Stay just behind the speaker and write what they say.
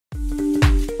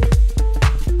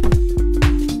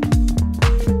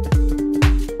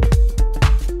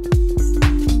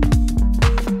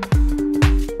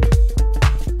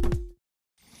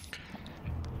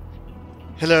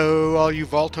Hello, all you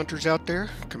vault hunters out there.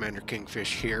 Commander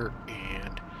Kingfish here,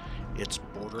 and it's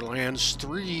Borderlands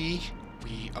 3.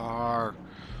 We are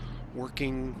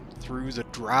working through the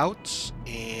droughts,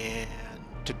 and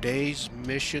today's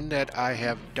mission that I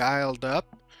have dialed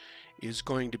up is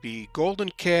going to be golden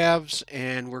calves,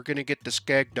 and we're going to get the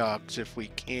Skag dogs if we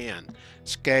can.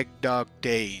 Skag dog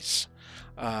days.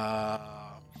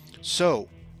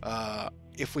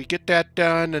 If we get that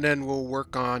done, and then we'll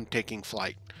work on taking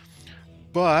flight.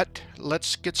 But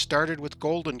let's get started with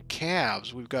golden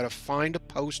calves. We've got to find a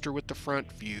poster with the front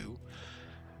view,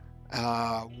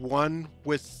 one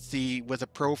with a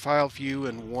profile view,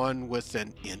 and one with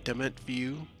an intimate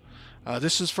view.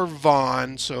 This is for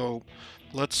Vaughn, so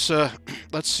let's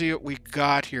see what we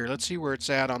got here. Let's see where it's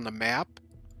at on the map.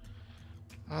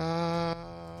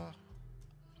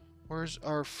 Where's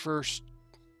our first?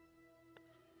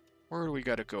 Where do we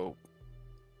got to go?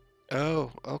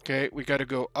 Oh, okay. We got to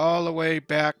go all the way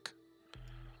back.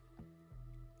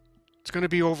 It's going to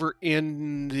be over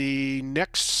in the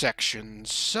next section.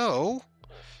 So,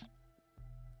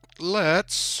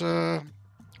 let's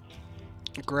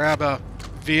grab a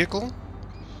vehicle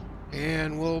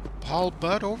and we'll haul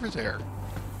butt over there.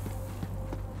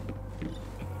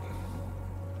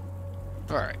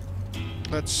 Alright.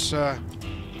 Let's respawn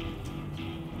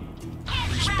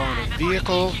a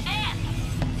vehicle.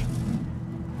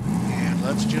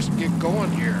 Let's just get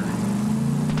going here.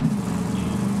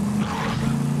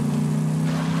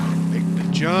 Make the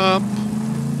jump.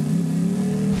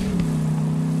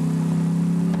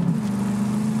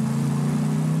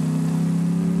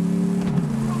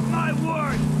 My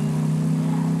word!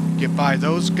 Get by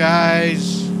those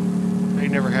guys. They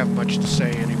never have much to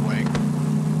say anyway.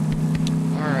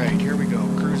 Alright, here we go.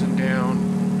 Cruising down.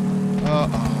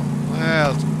 Uh-oh.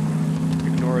 Well,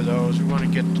 ignore those. We want to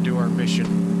get to do our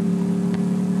mission.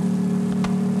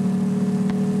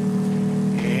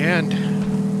 And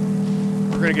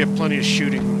we're going to get plenty of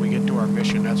shooting when we get to our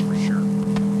mission, that's for sure.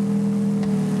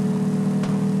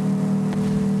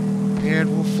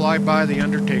 And we'll fly by the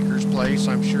Undertaker's place.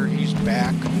 I'm sure he's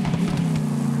back.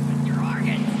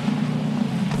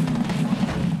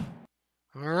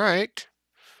 Alright.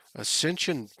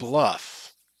 Ascension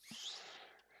Bluff.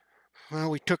 Well,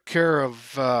 we took care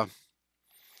of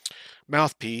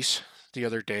Mouthpiece the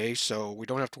other day, so we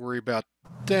don't have to worry about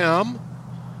them.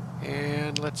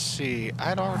 And let's see,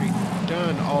 I'd already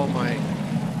done all my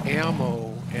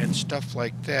ammo and stuff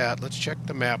like that. Let's check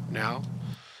the map now.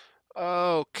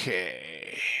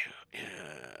 Okay.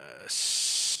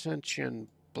 Ascension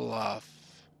Bluff.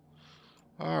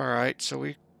 Alright, so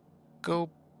we go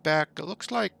back. It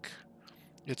looks like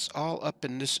it's all up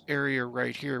in this area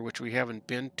right here, which we haven't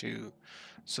been to.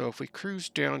 So if we cruise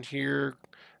down here,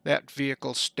 that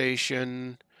vehicle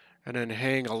station, and then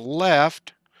hang a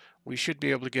left, we should be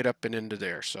able to get up and into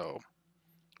there, so.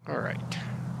 Alright.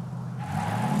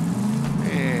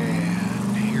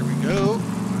 And here we go.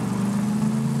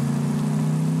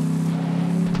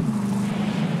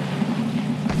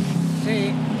 I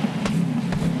think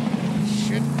it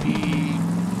should be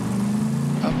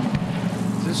up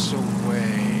this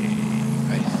way,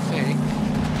 I think.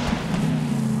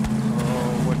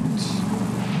 Oh, what?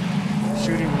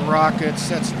 Shooting rockets,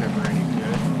 that's never any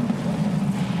good.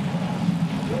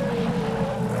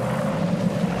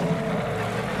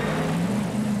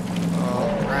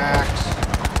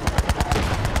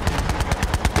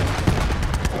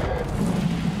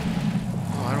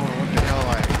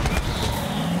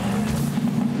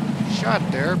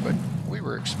 There, but we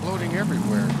were exploding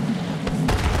everywhere.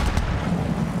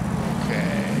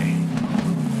 Okay.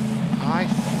 I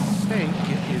think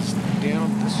it is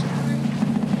down this way.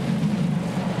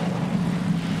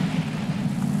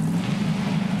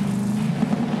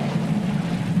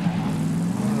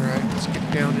 Alright, let's get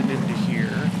down and into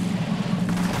here.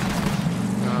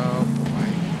 Oh boy.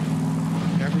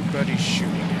 Everybody's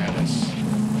shooting at us.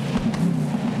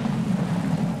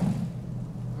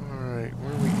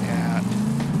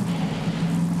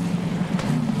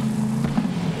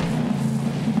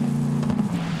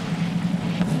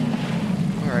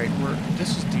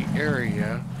 This is the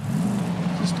area.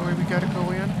 Is this the way we gotta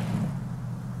go in?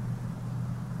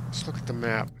 Let's look at the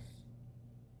map.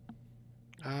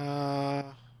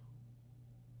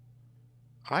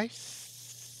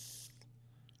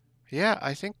 Yeah,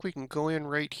 I think we can go in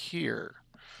right here.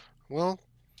 Well,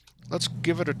 let's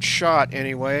give it a shot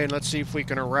anyway, and let's see if we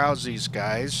can arouse these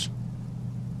guys.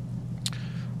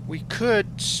 We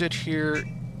could sit here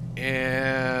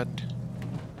and,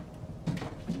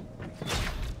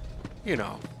 you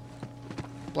know,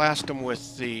 blast them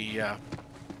with the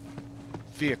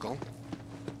vehicle.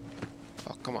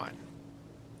 Oh, come on.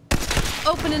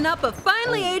 Opening up a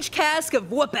finely aged cask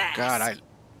of whoop-ass. God,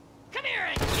 Come here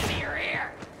and give me your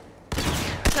ear.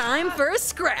 Time for a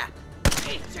scrap.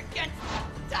 Each against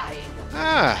dying.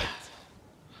 I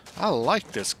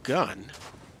like this gun.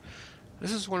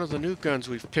 This is one of the new guns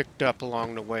we've picked up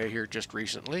along the way here just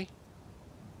recently.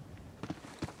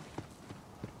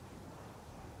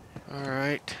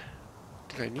 Alright.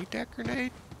 Did I need that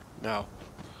grenade? No.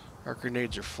 Our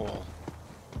grenades are full.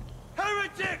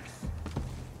 Heretics!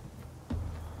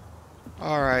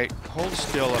 Alright, hold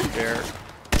still up there.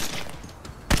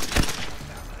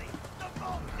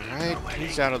 Alright,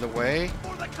 he's out of the way.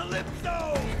 For the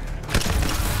Calypso!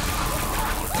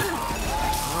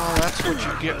 Oh, that's what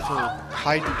you get for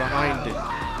hiding behind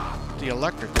the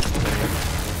electrical thing.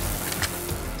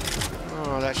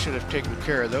 Oh, that should have taken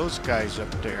care of those guys up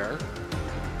there.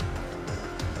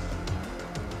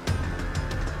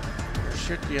 There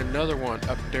should be another one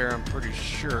up there, I'm pretty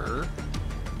sure.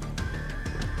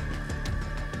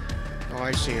 Oh,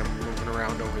 I see him moving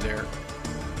around over there.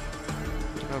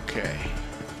 Okay.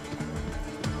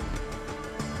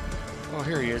 Oh,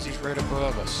 here he is. He's right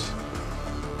above us.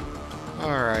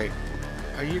 Alright.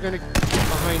 Are you gonna get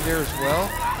behind there as well?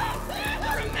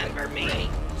 Remember me!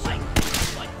 Like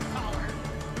collar.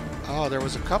 Oh, there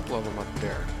was a couple of them up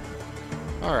there.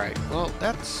 Alright, well,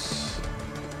 that's...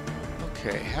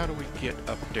 Okay, how do we get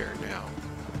up there now?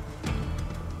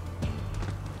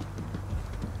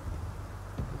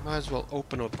 Might as well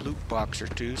open a loot box or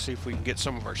two, see if we can get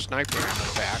some of our sniper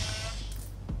ammo back.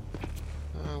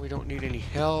 We don't need any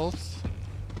health.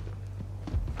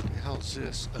 What the hell's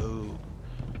this? Oh.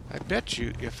 I bet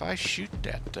you if I shoot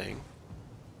that thing...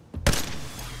 Look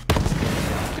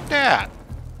at that!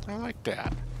 I like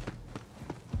that.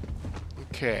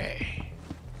 Okay.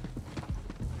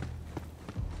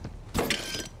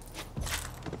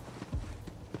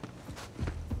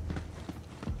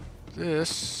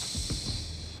 This...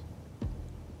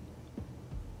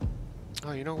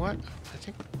 Oh, you know what? I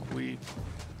think we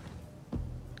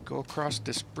go across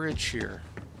this bridge here.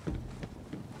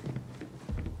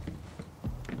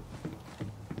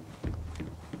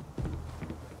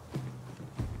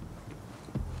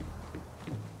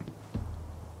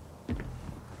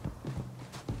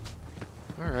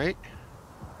 All right.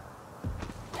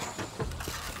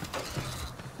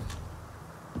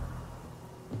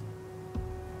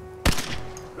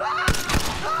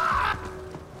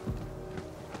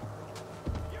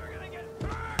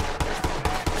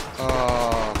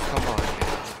 Oh, come on, man.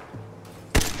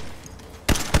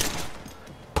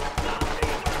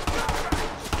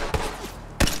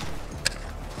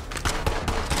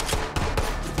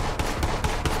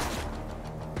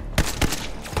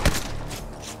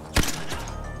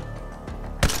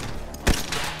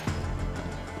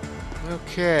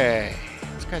 Okay,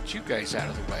 let's got you guys out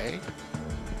of the way.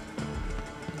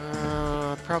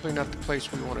 Probably not the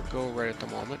place we want to go right at the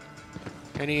moment.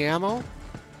 Any ammo?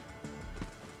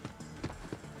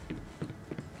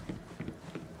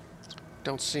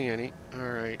 Don't see any.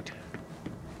 Alright.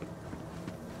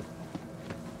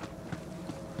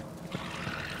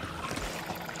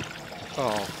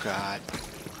 Oh, God.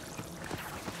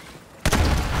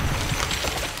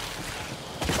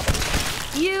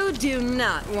 You do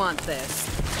not want this.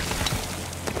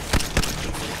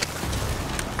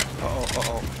 Uh-oh,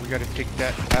 uh-oh. We gotta take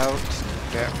that out.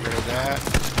 Get rid of that.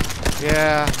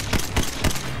 Yeah.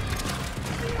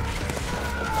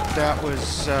 That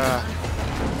was,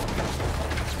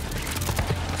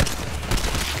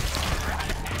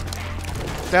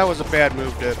 that was a bad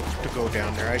move to go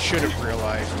down there. I should have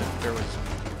realized that there was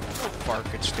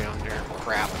barkets down there.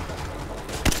 Crap.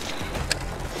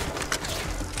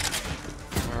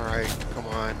 Alright, come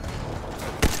on.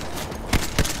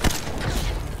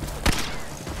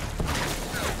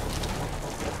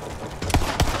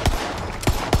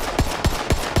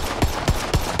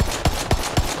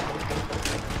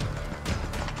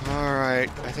 Alright,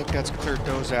 I think that's cleared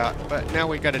those out. But now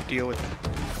we gotta deal with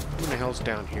who the hell's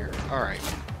down here. Alright.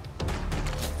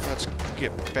 Let's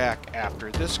get back after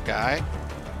this guy.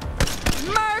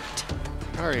 Marked!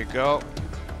 There you go.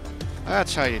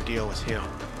 That's how you deal with him.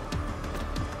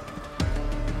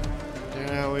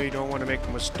 Yeah, we don't want to make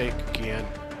a mistake again.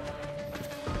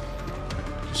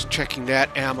 Just checking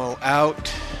that ammo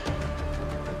out.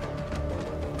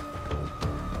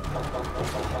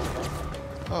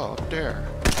 Oh, up there.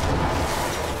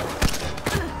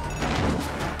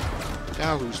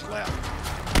 Now who's left?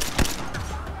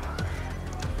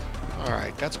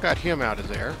 Alright, that's got him out of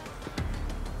there.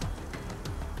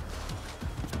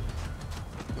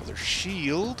 Another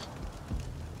shield.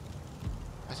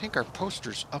 I think our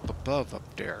poster's up above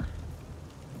up there.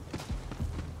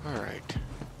 Alright.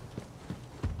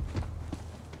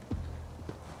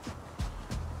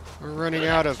 We're running Who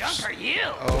out the of... junk are you?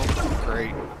 Oh,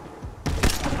 great.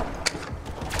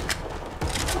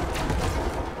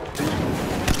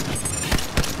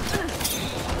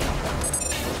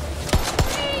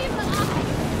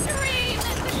 Dream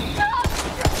and become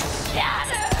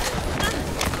shattered.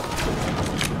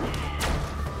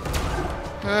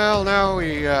 Well, now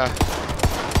we,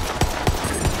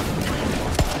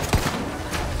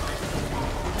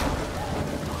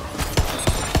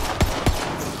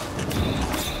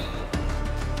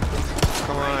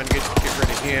 come on, get rid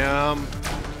of him.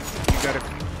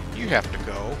 You have to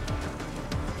go.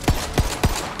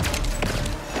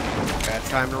 Bad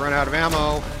time to run out of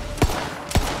ammo.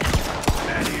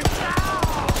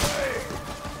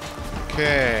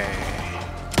 Okay.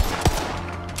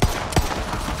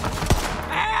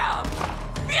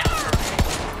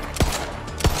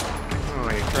 Oh,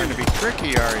 you're trying to be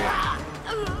tricky, are you?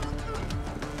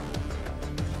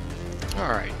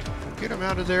 Alright, get him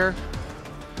out of there.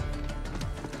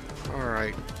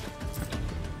 Alright.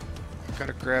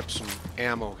 Gotta grab some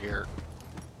ammo here.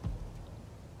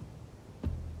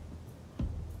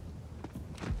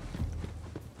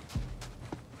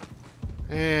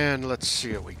 And let's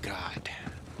see what we got.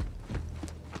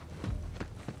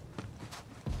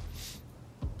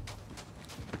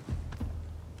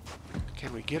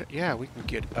 Can we get it? Yeah, we can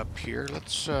get up here.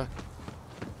 Let's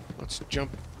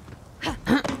jump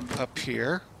up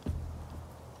here.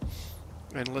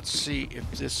 And let's see if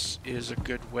this is a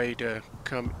good way to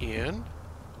come in.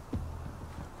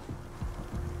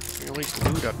 At least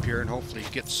loot up here and hopefully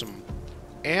get some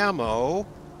ammo.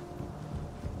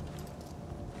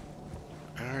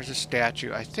 There's a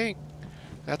statue. I think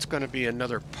that's going to be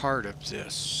another part of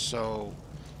this. So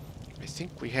I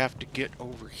think we have to get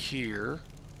over here.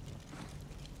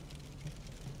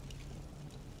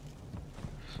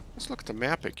 Let's look at the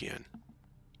map again.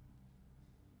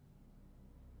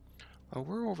 Oh,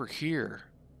 we're over here.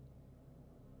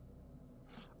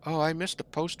 Oh, I missed a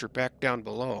poster back down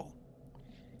below.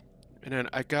 And then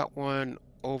I got one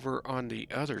over on the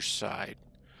other side.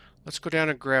 Let's go down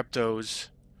and grab those.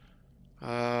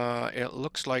 It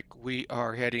looks like we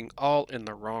are heading all in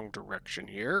the wrong direction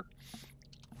here.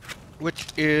 Which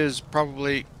is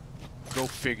probably, go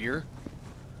figure.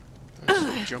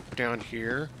 Let's jump down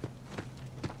here.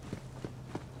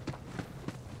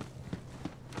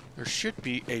 There should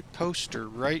be a poster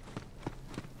right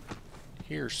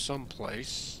here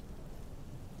someplace.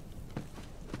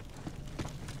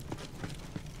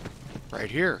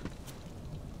 Right here.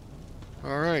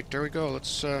 Alright, there we go.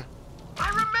 Let's, I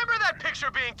remember that picture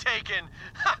being taken!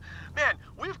 Ha! Man,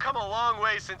 we've come a long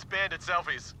way since bandit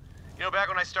selfies. You know, back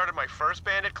when I started my first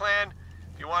bandit clan,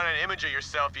 if you want an image of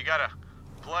yourself, you gotta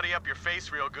bloody up your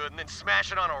face real good and then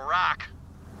smash it on a rock.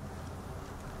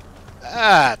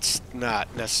 that's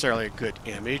not necessarily a good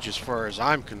image as far as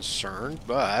I'm concerned,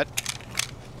 but...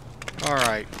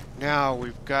 Alright, now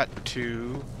we've got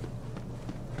to...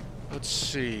 Let's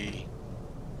see...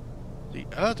 The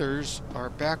others are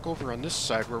back over on this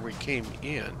side where we came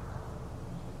in.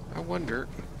 I wonder...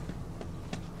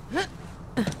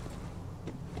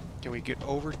 Can we get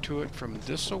over to it from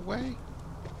this away?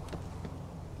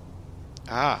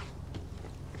 Ah.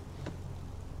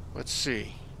 Let's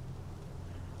see.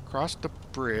 Cross the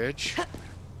bridge.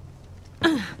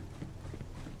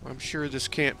 I'm sure this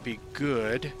can't be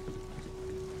good.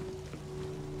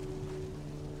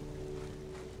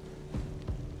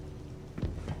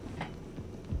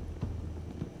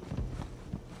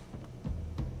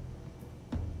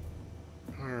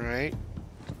 Alright.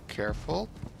 Careful.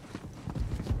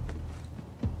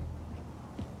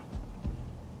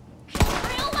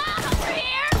 Real loud over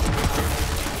here.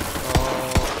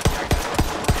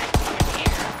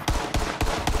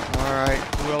 Alright,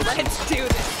 who else is... Let's do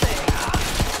this thing.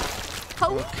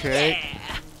 Oh, Okay.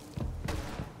 yeah.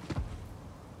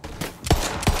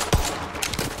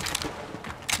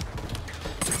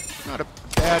 Not a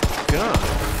bad gun,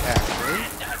 actually.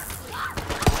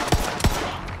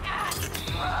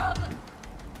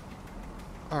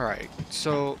 Alright,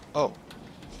 so... Oh.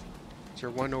 Is there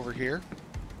one over here?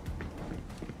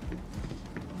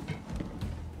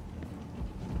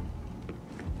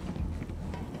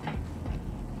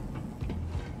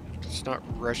 Let's not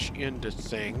rush into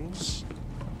things.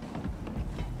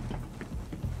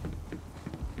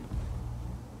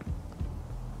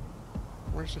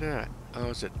 Where's it at? Oh,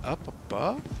 is it up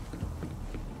above?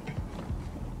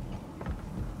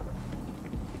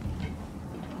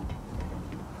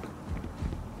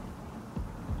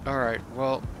 Alright,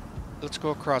 well, let's go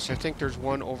across. I think there's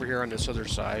one over here on this other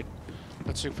side.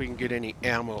 Let's see if we can get any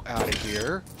ammo out of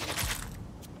here.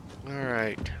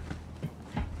 Alright.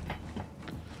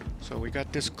 So So we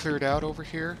got this cleared out over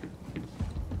here.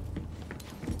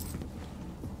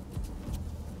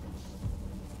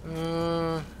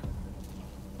 I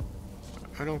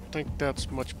don't think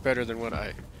that's much better than what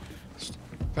I...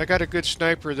 If I got a good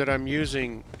sniper that I'm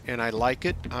using and I like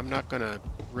it, I'm not gonna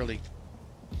really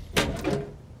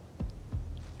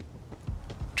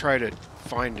try to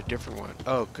find a different one.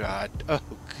 Oh god. Oh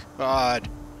god.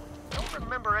 Don't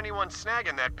remember anyone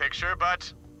snagging that picture,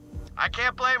 but I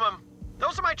can't blame them.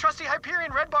 Those are my trusty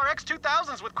Hyperion Red Bar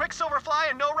X2000s with Quicksilver Fly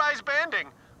and no-rise banding.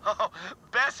 Oh,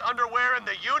 best underwear in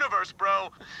the universe, bro.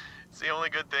 It's the only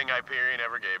good thing Hyperion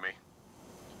ever gave me.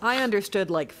 I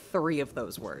understood like 3 of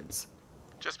those words.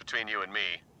 Just between you and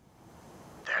me.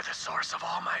 They're the source of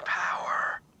all my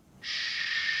power.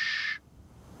 Shh.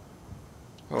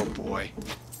 Oh boy.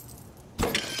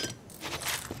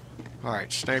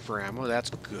 Alright, sniper ammo,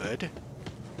 that's good.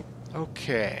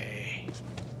 Okay.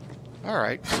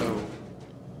 Alright, so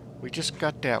we just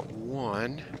got that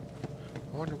one.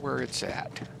 I wonder where it's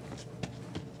at.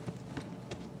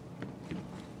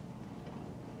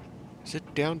 Is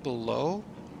it down below?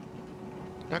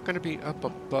 Not going to be up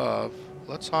above.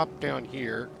 Let's hop down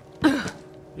here.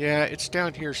 Yeah, it's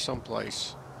down here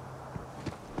someplace.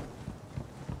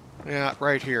 Yeah,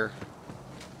 right here.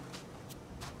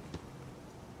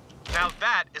 Now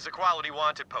that is a quality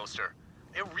wanted poster.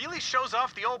 It really shows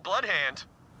off the old blood hand.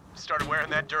 Started wearing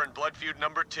that during Blood Feud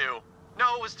number 2.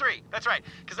 No, it was 3. That's right,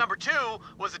 because number 2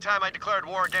 was the time I declared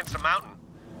war against a mountain.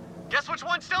 Guess which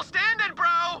one's still standing,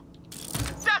 bro?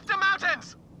 Death to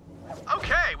mountains!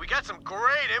 Okay, we got some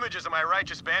great images of my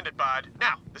righteous bandit bod.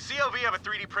 Now, the COV have a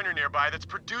 3D printer nearby that's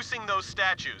producing those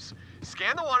statues.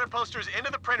 Scan the wanted posters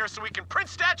into the printer so we can print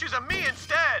statues of me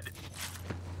instead!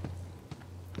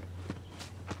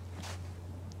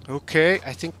 Okay,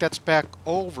 I think that's back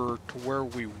over to where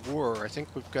we were. I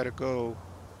think we've got to go,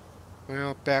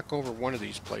 well, back over one of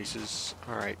these places.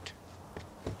 Alright.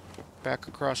 Back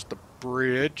across the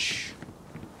bridge.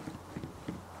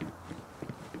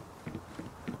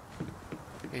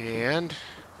 And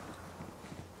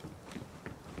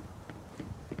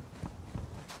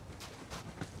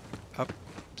up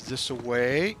this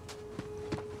away.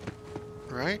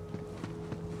 Right?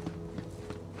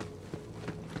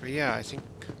 Yeah, I think...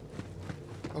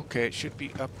 Okay, it should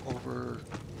be up over...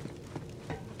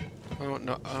 Oh,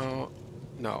 no,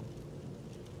 no.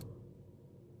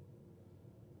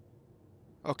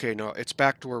 Okay, no, it's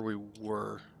back to where we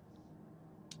were.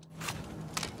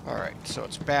 Alright, so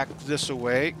it's back this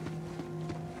away.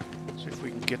 See if we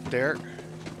can get there.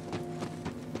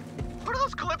 Who do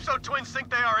those Calypso twins think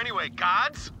they are anyway,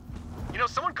 gods? You know,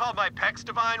 someone called my pecs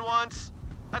divine once.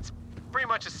 That's pretty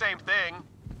much the same thing.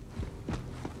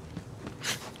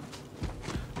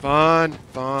 Fun,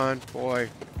 boy.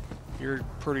 You're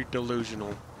pretty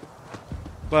delusional.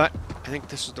 But I think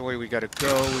this is the way we gotta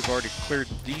go. We've already cleared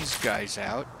these guys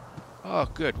out. Oh,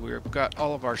 good. We've got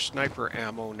all of our sniper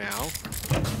ammo now.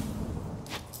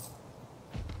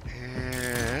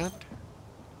 And...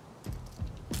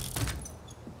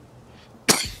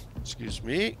 excuse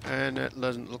me. And it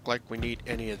doesn't look like we need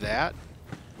any of that.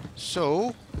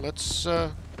 So, let's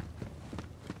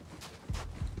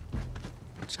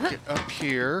get up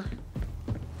here.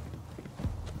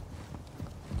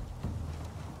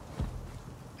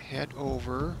 Head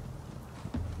over.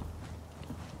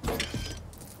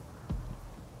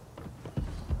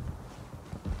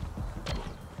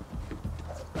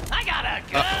 I got a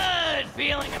good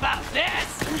feeling about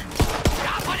this.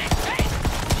 Drop what it takes.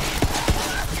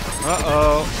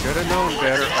 Uh-oh. Should have known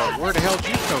better. Oh, where the hell did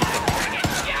you come from? Friggin'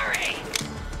 fury.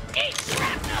 Eat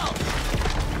shrapnel.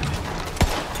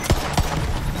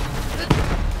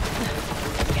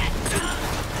 Get some.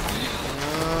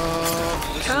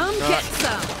 Come get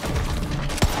some.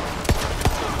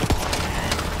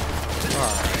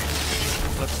 Alright.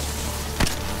 Let's...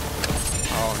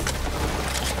 Oh,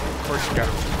 of course you got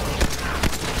to...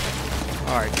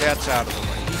 Alright, that's out of the way.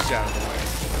 He's out of the way.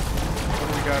 What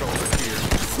do we got over here?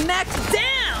 Smack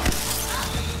down!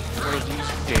 What are these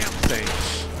damn things?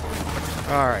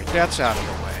 Alright, that's out of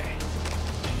the way.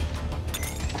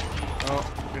 Oh,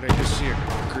 did I just see a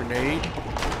grenade?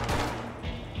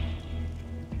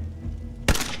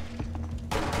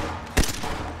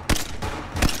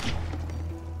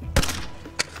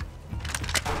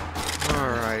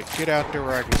 Alright, get out there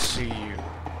where I can see you.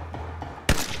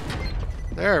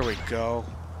 There we go.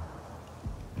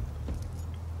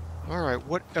 Alright,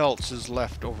 what else is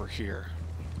left over here?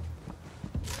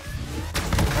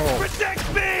 Oh.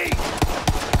 Protect me!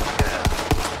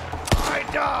 I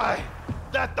die,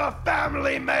 that the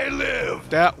family may live!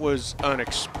 That was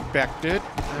unexpected.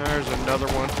 There's another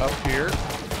one up here.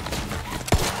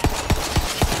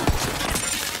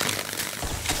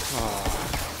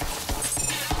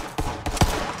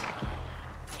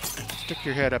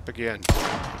 Stick your head up again.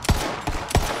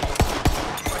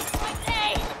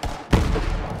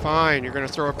 Fine, you're gonna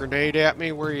throw a grenade at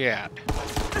me? Where you at?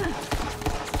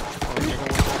 Oh, the other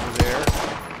one's over there.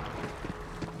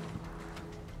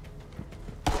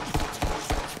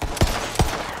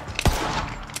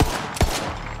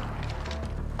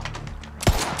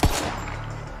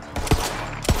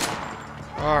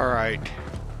 Alright.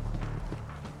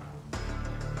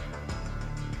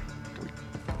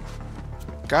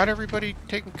 Got everybody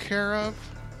taken care of?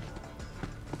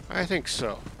 I think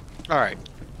so. Alright.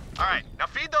 Alright, now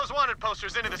feed those wanted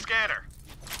posters into the scanner.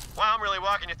 Wow, I'm really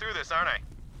walking you through this, aren't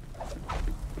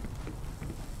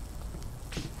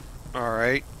I?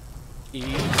 Alright. E.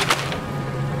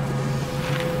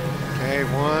 Okay,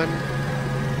 1.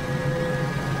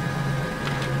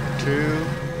 2.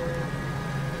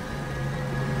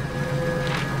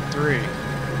 3.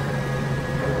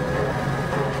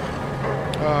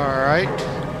 Alright.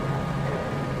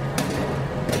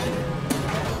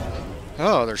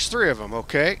 Oh, there's 3 of them,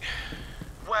 okay.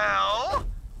 Well,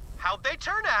 how'd they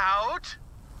turn out?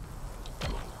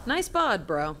 Nice bod,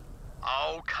 bro.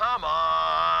 Oh, come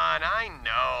on, I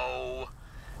know.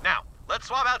 Now, let's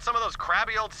swap out some of those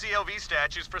crabby old COV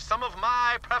statues for some of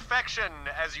my perfection,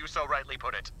 as you so rightly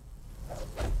put it.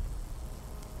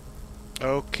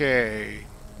 Okay.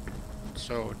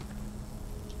 So,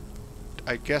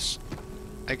 I guess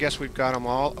we've got them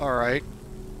all. Alright.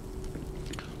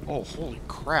 Oh, holy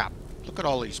crap. Look at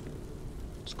all these.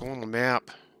 Let's go on the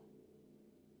map.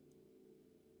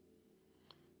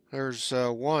 There's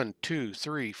 1, 2,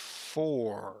 3,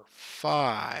 4,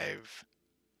 5.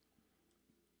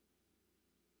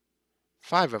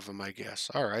 5 of them, I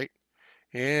guess. Alright.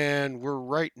 And we're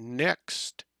right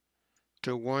next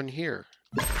to one here.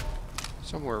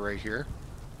 Somewhere right here.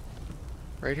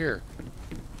 Right here.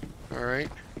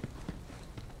 Alright.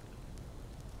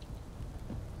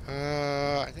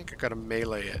 I think I gotta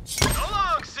melee it. So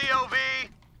long, COV!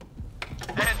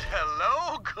 And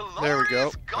hello, glorious There we go.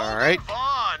 Golden All right.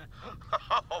 Vaughn!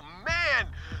 Oh, man!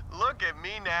 Look at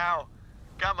me now.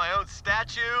 Got my own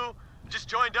statue. Just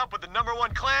joined up with the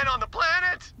 #1 clan on the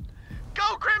planet.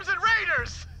 Go Crimson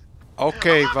Raiders!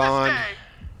 Okay, I love Vaughn. this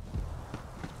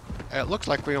day. It looks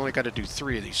like we only got to do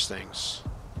 3 of these things.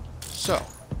 So.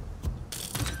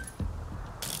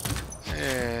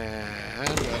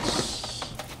 And let's...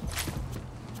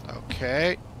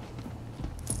 Okay.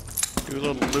 Do a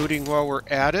little looting while we're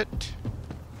at it.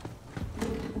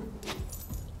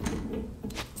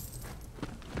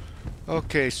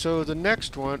 Okay, so the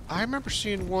next one, I remember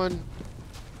seeing one...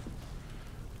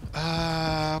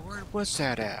 where was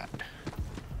that at?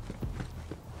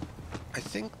 I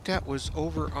think that was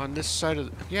over on this side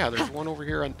of the... Yeah, there's one over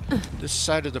here on this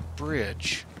side of the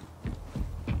bridge.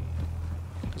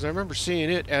 Because I remember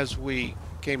seeing it as we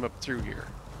came up through here.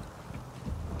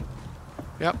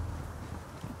 Yep.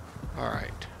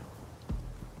 Alright.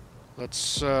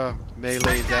 Let's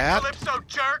melee that. Calypso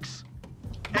jerks!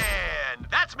 And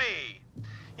that's me!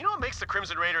 You know what makes the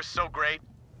Crimson Raiders so great?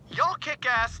 Y'all kick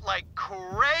ass like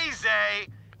crazy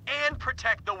and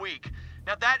protect the weak.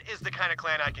 Now that is the kind of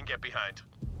clan I can get behind.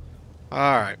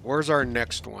 Alright, where's our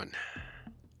next one?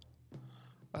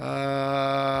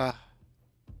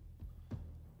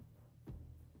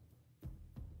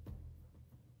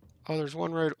 Oh, there's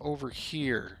one right over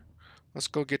here. Let's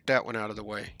go get that one out of the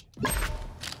way.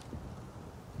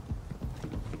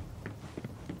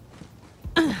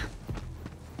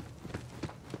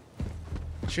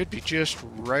 Should be just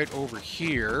right over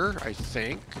here, I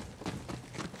think.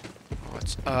 Oh,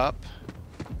 it's up.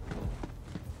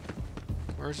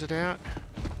 Where's it at?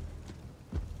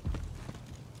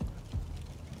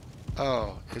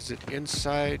 Oh, is it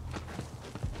inside?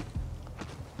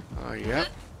 Oh, yep.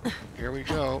 Here we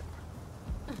go.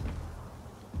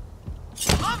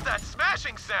 Love that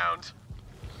smashing sound!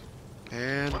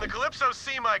 And... When the Calypsos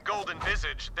see my golden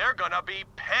visage, they're gonna be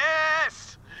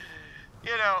pissed!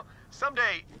 You know,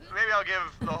 someday, maybe I'll give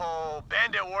the whole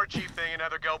bandit war chief thing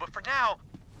another go, but for now,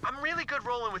 I'm really good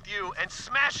rolling with you and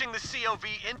smashing the COV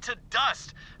into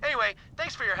dust. Anyway,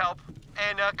 thanks for your help,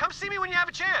 and come see me when you have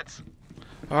a chance.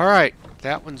 Alright,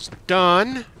 that one's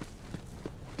done.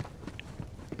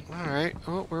 Alright,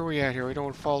 oh, where are we at here? We don't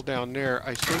want to fall down there.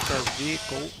 I think our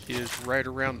vehicle is right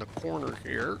around the corner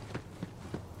here.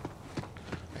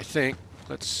 I think.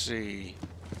 Let's see.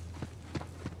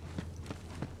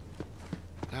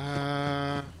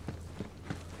 I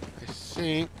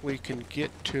think we can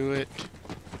get to it.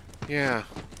 Yeah.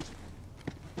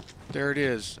 There it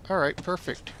is. Alright,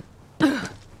 perfect.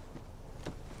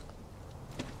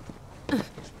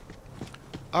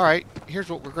 Alright, here's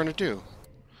what we're going to do.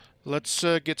 let's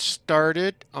get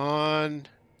started on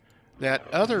that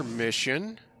other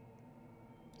mission.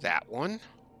 That one.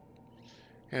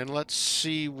 And let's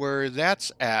see where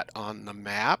that's at on the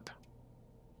map.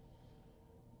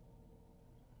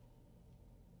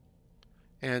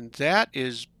 And that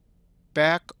is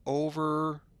back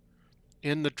over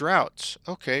in the droughts.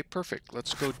 Okay, perfect.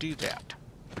 Let's go do that.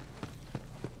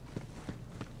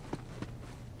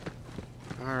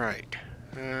 Alright.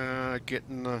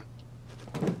 Getting the...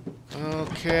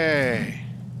 Okay.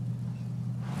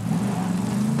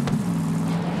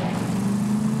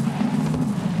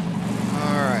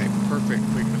 Alright, perfect.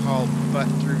 We can haul butt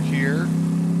through here.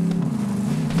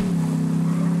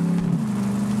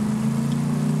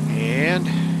 And...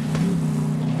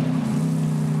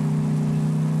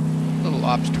 little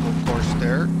obstacle course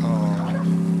there. Oh.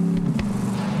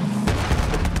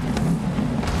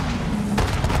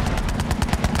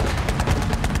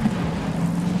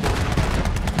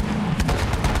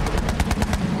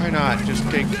 Why not just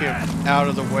take him out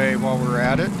of the way while we're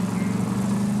at it?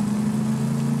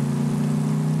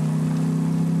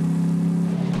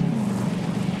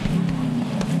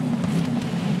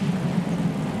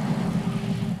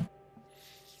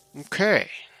 Okay.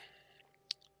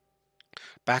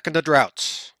 Back in the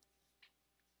droughts.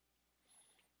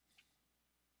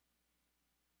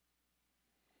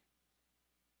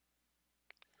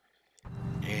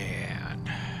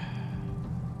 And...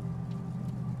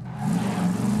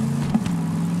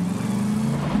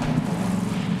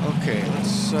 okay,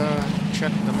 let's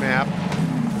check the map.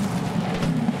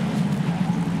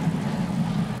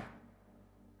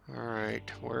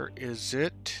 Alright, where is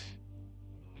it?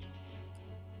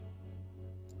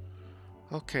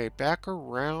 Okay, back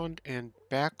around and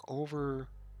back over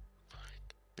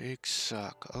Big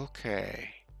Suck. Okay.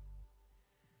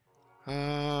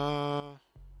 We're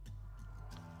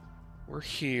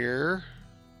here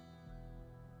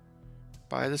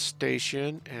by the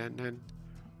station and then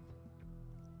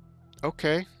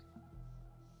okay.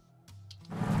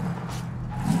 All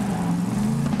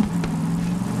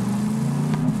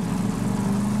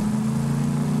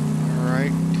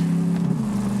right.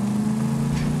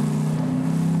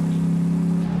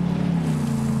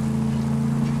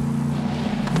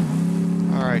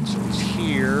 Alright, so it's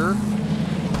here.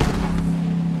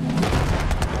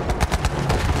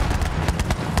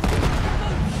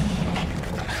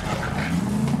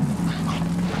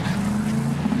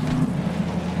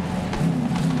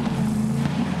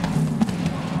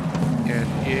 And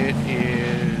it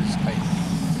is, I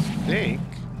think,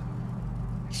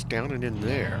 it's down and in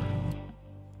there.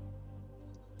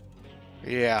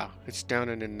 Yeah, it's down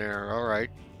and in there.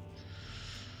 Alright.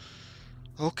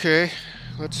 Okay,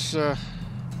 let's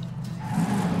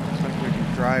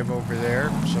drive over there,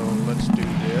 so let's do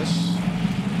this.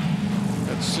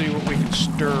 Let's see what we can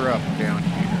stir up down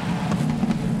here.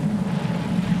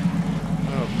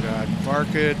 Oh god,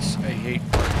 varkets. I hate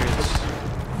varkets.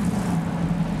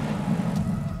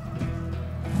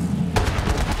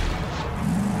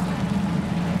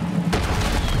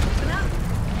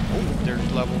 Oh,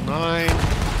 there's level 9.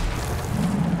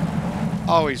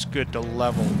 Always good to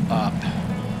level up.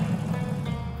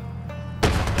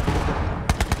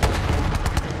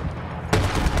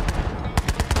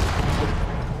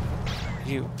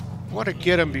 You want to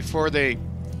get them before they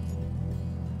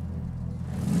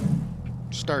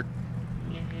start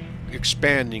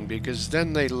expanding, because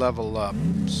then they level up.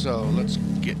 So let's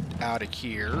get out of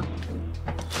here.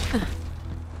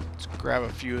 Let's grab a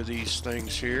few of these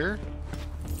things here.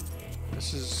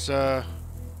 This is now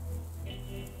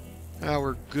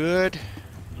we're good.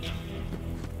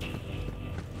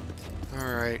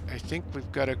 Alright, I think we've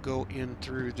got to go in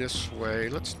through this way.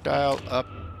 Let's dial up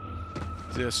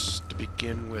this to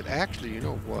begin with. Actually, you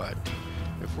know what?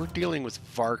 If we're dealing with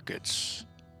varkets,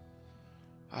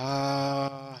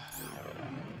 God,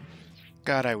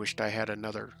 I wished I had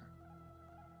another.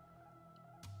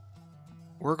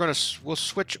 We'll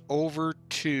switch over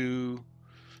to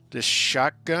this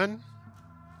shotgun.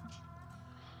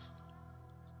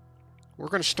 We're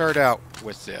gonna start out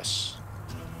with this.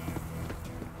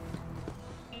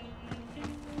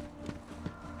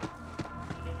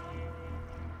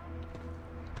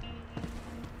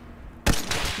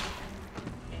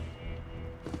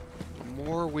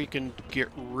 More we can get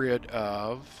rid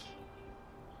of.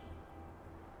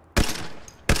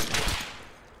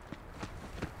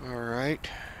 All right.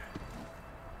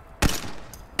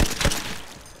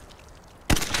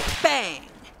 Bang!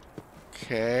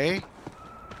 Okay.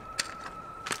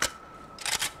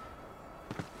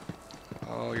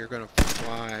 Oh, you're gonna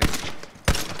fly.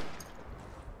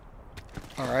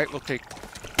 All right, we'll take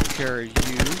care of you.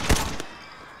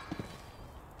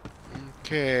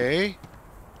 Okay.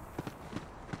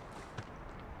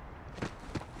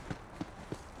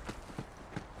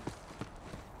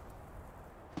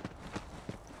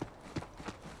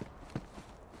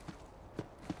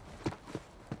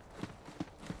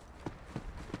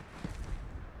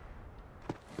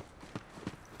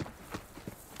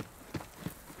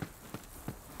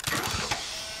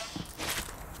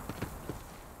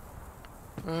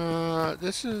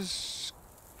 This is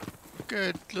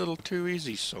good, little too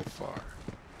easy so far.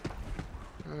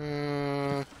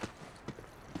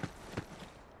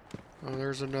 Oh,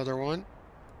 there's another one.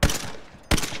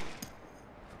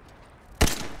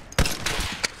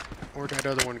 Where'd that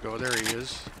other one go? There he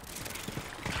is.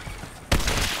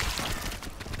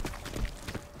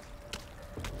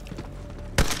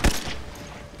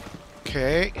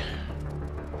 Okay.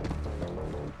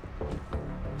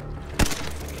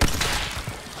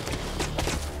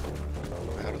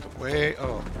 Out of the way.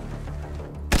 Oh.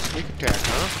 Sneak attack,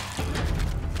 huh?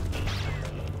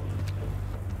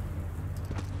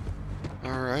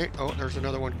 Alright. Oh, there's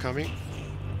another one coming.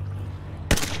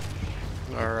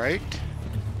 Alright.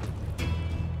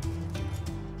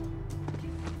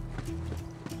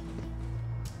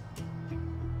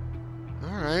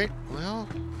 Alright, well,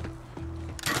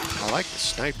 I like the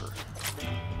sniper.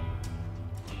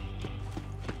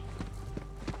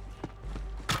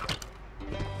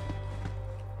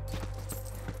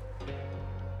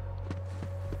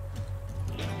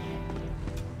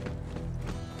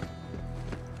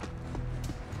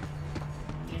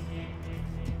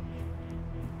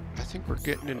 I think we're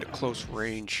getting into close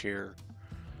range here.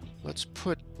 Let's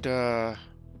put, ooh.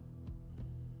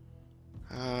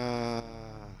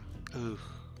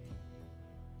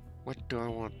 What do I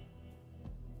want?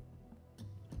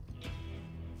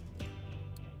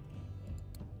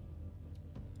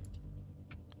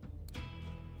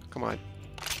 Come on.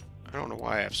 I don't know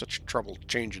why I have such trouble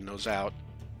changing those out.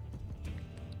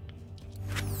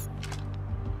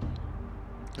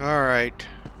 Alright.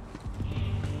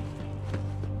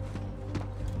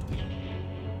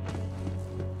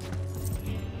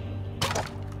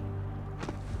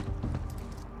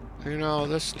 You know,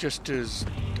 this just is...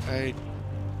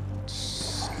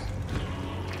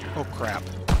 Oh, crap.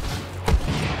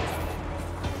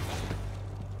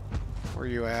 Where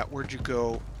you at? Where'd you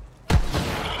go?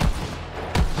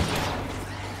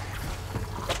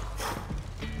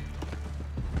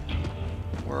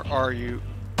 Where are you?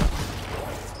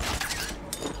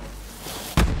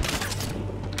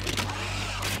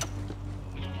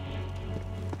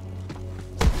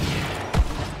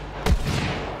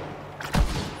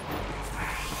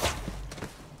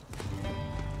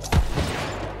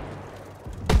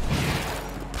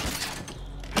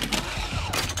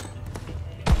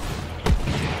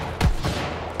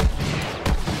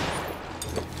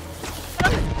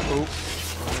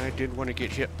 Didn't want to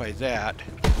get hit by that.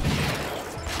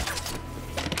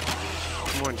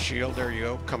 Come on, shield. There you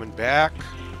go. Coming back.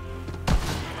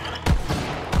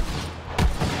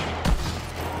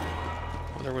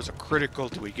 Well, there was a critical.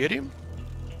 Did we get him?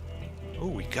 Oh,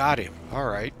 we got him. All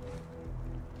right.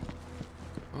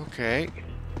 Okay.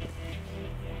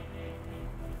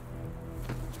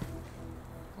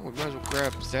 Oh, we might as well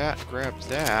grab that. Grab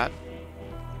that.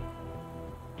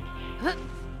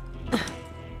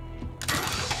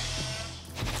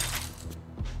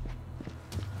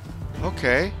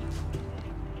 Okay.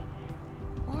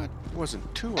 What? Wasn't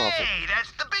too awful. Hey,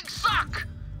 that's the big suck!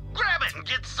 Grab it and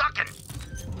get sucking!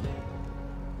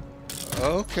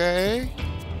 Okay.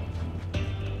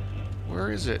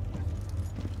 Where is it?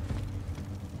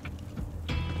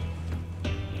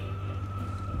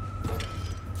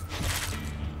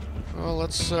 Well,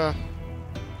 let's load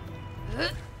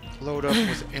up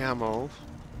with ammo.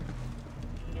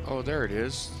 Oh, there it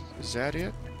is. Is that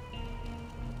it?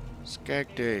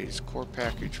 Skag Days, core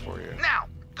package for you. Now,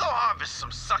 go harvest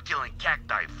some succulent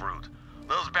cacti fruit.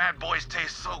 Those bad boys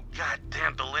taste so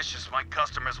goddamn delicious my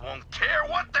customers won't care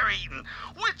what they're eating,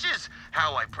 which is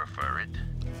how I prefer it.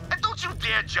 And don't you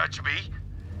dare judge me.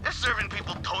 If serving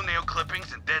people toenail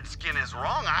clippings and dead skin is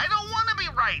wrong, I don't want to be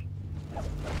right.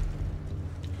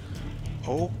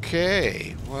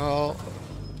 Okay, well,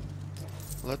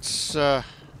 let's,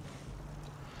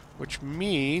 which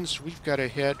means we've got to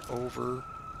head over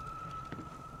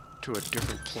to a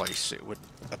different place. It would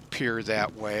appear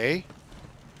that way.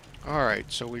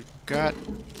 Alright, so we've got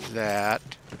that.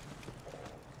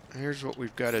 Here's what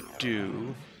we've got to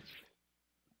do.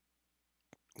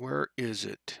 Where is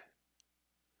it?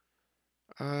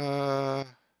 I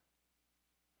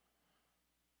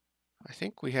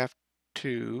think we have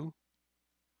to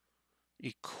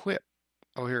equip.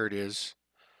 Oh, here it is.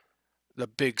 The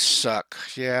big suck.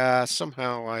 Yeah,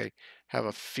 somehow I have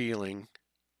a feeling.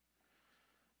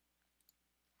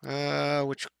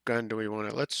 Which gun do we want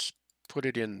to? Let's put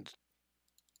it in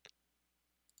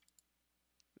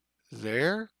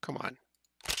there. Come on.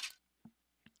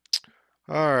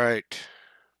 All right.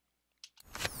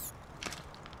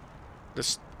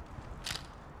 This.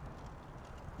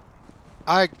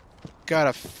 I got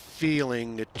a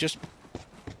feeling that just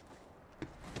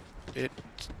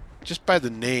by the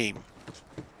name,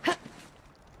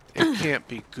 it can't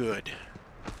be good.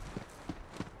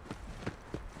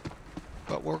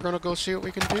 But we're gonna go see what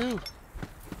we can do.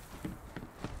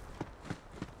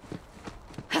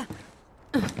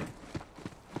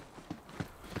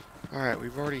 Alright,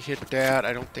 we've already hit that.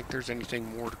 I don't think there's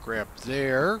anything more to grab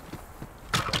there.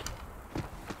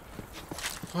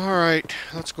 Alright,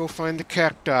 let's go find the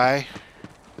cacti.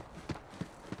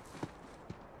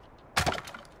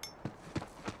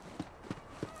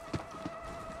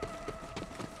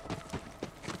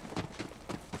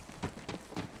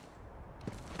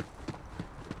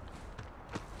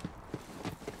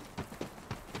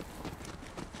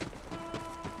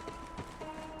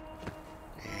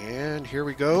 And here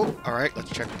we go. Alright, let's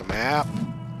check the map.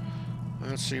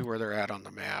 Let's see where they're at on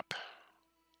the map.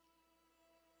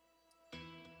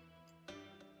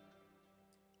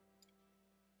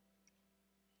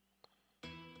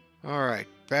 Alright,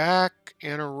 back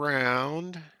and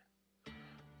around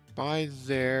by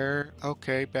there.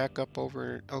 Okay, back up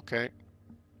over. Okay.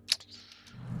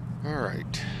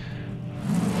 Alright.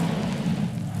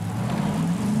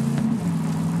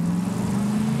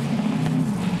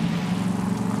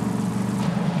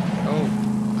 Oh,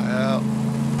 well.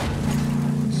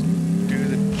 Let's do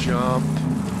the jump.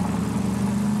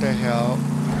 What the hell?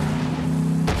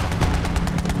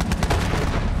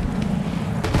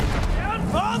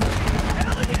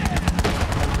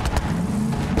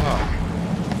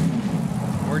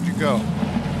 Where'd you go?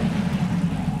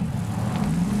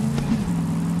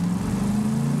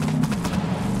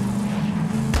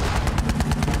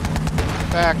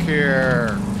 Back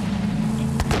here.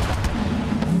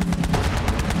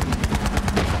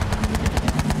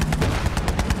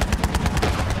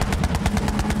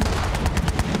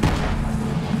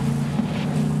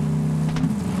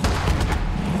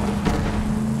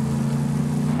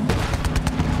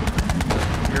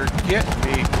 You're getting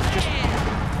me. Just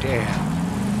damn.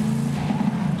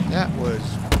 That was...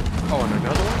 Oh, and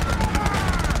another one?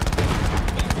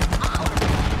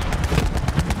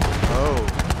 Oh.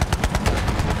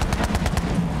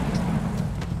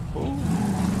 Ooh.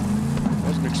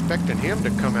 Wasn't expecting him to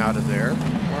come out of there.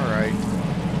 Alright.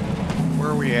 Where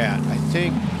are we at? I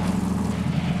think...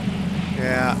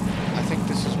 Yeah, I think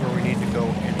this is where we need to go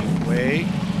anyway.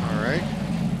 Alright.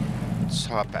 Let's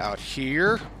hop out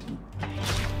here.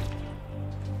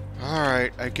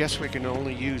 Alright, I guess we can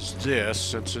only use this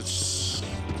since it's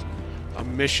a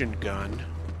mission gun.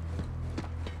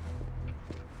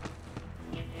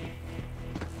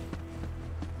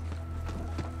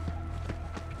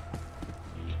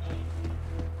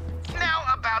 Now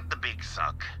about the big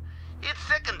suck. Its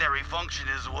secondary function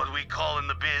is what we call in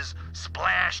the biz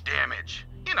splash damage.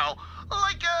 You know,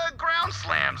 like ground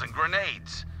slams and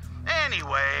grenades.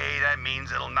 Anyway, that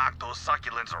means it'll knock those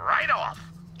succulents right off.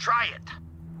 Try it.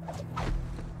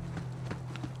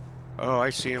 Oh,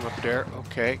 I see him up there.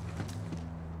 Okay.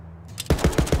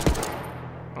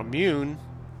 Immune.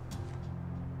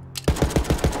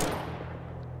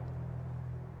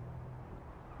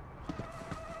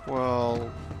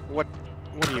 Well, what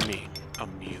do you mean,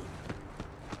 immune?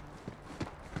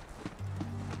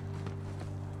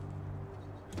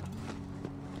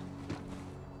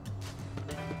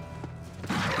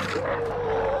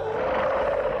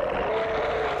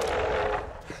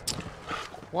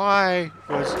 Why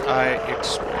was I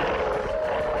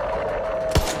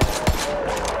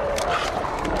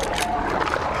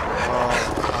Oh,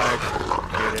 I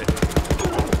get it.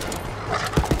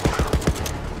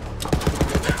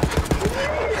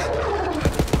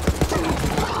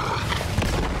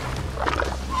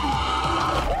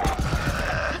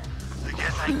 I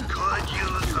guess I could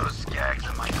use those Skags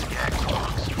in my Skag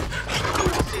talks.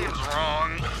 Seems wrong,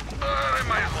 but I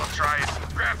might as well try it.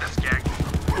 Grab the Skag.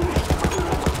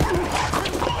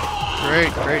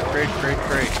 Great, great, great, great,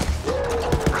 great.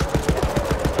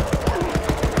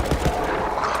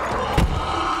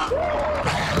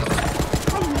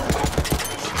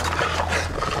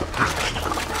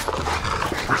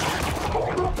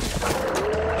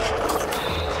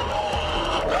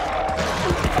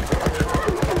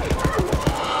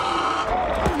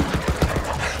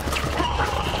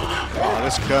 Oh,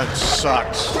 this gun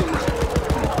sucks.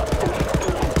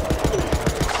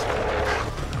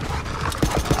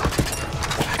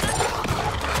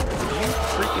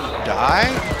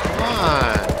 die? Come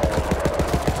on.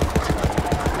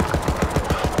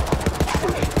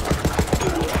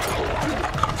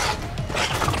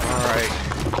 Alright.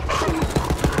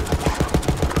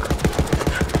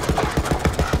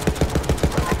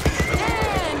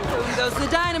 And boom goes the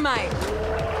dynamite.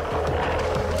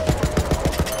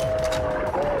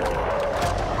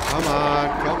 Come on,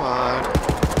 come on.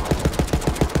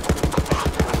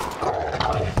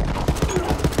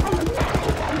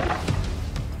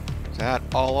 Is that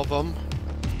all of them?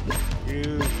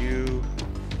 You.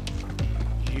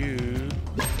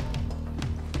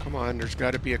 Come on, there's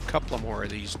got to be a couple more of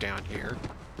these down here.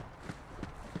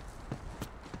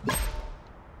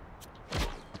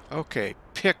 Okay,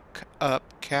 pick up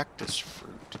cactus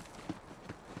fruit.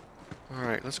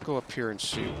 Alright, let's go up here and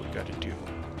see what we got to do.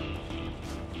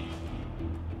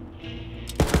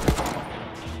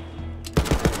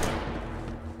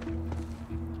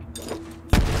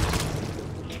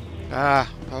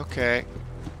 Ah, okay.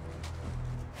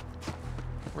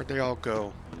 Where'd they all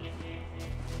go?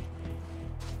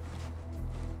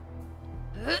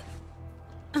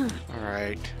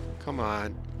 Alright, come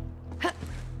on.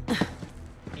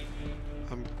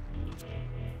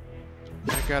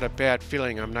 I got a bad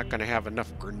feeling I'm not going to have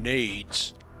enough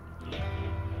grenades.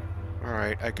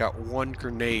 Alright, I got one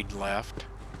grenade left.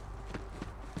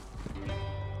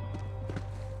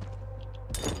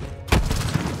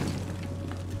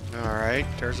 Alright,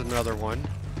 there's another one.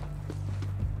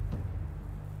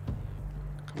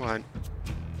 Come on.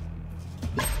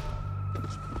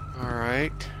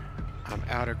 Alright. I'm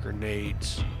out of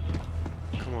grenades.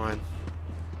 Come on.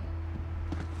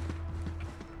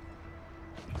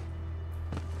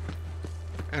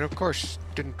 And of course,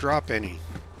 didn't drop any.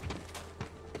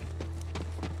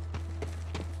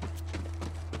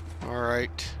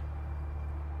 Alright.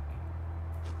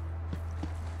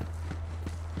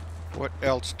 What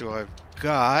else do I've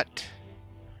got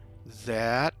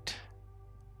that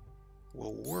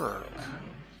will work?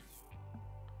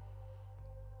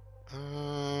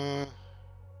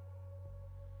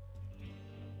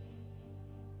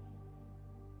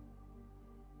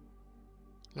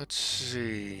 Let's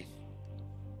see.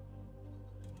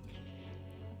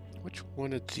 Which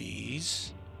one of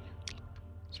these?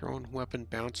 Thrown weapon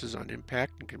bounces on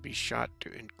impact and can be shot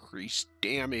to increase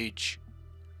damage.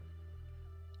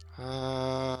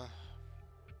 Come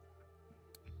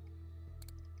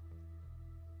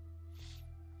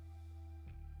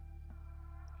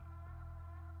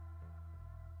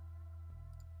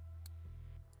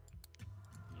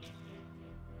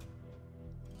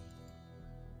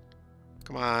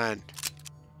on.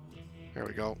 There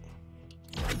we go.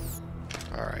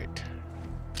 All right.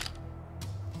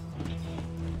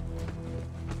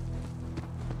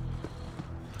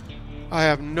 I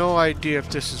have no idea if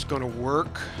this is going to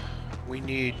work. We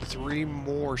need 3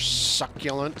 more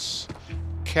succulents,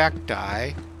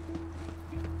 cacti.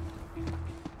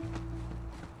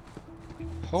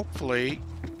 Hopefully.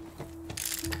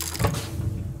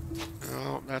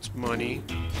 Oh, that's money.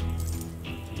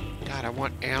 God, I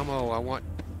want ammo. I want...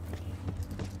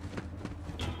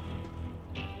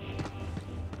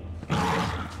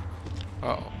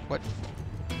 Uh-oh, what?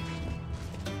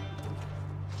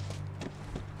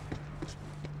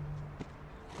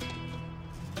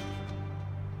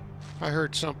 I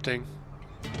heard something.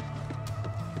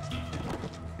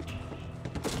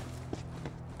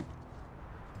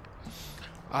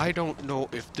 I don't know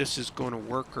if this is going to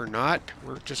work or not.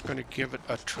 We're just going to give it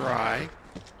a try.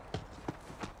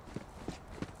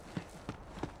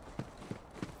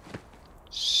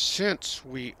 Since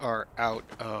we are out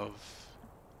of...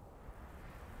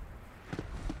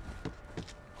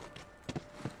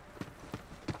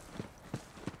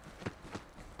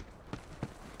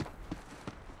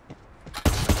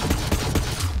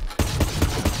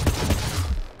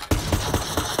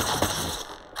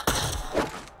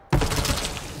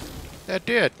 That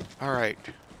did. All right.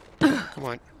 Come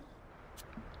on.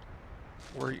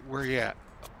 Where you at?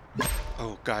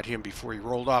 Oh, got him before he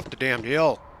rolled off the damn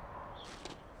hill.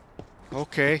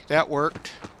 Okay, that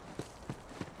worked.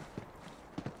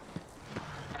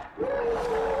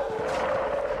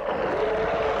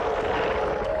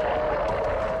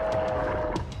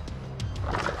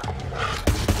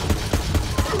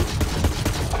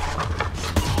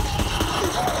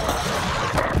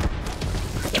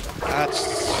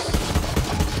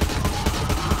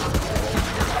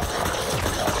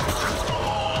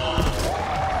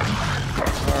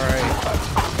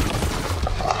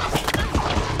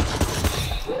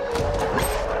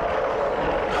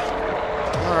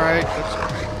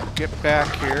 Get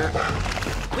back here.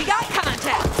 We got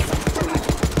contact.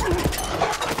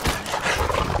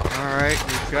 Alright,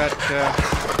 we've got,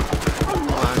 come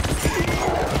on.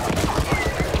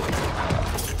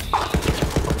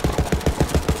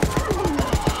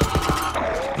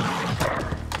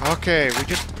 Okay, we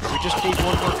just need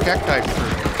one more cacti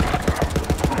fruit.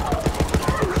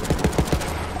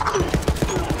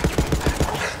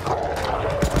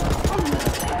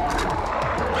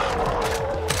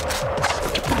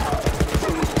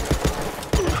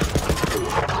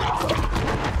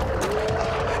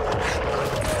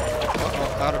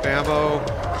 Out of ammo.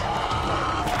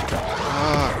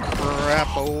 Ah,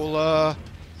 crapola.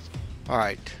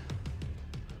 Alright.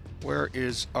 Where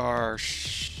is our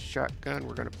shotgun?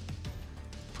 We're gonna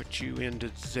put you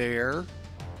into there.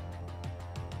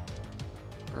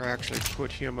 Or actually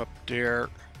put him up there.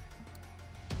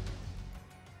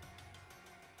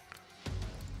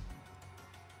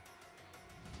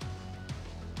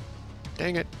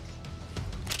 Dang it.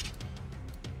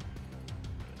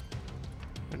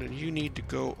 And then you need to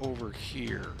go over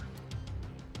here.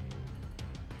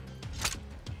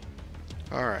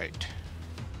 All right.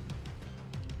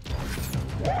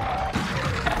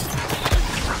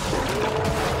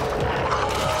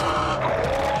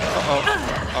 Uh-oh.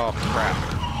 Oh, crap.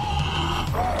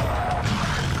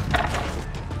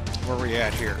 Where are we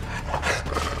at here?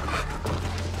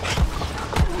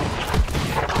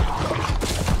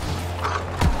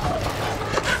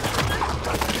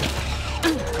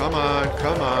 Come on,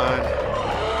 come on.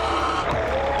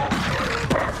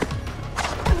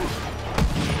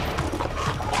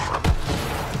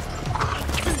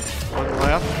 One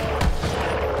left.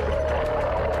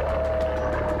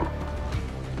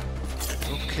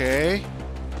 Okay.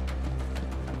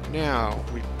 Now,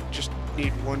 we just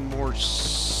need one more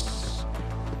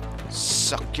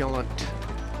succulent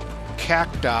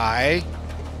cacti.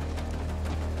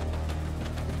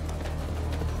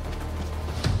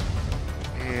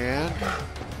 And,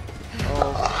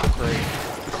 oh, great.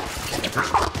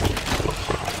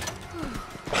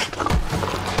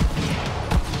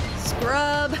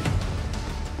 Scrub.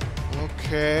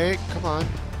 Okay, come on.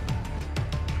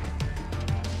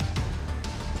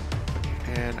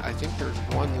 And I think there's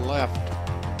one left.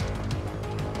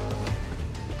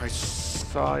 I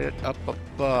saw it up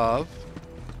above.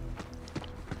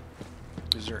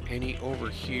 Is there any over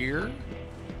here?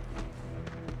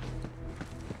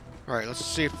 Alright, let's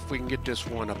see if we can get this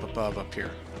one up above up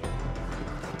here.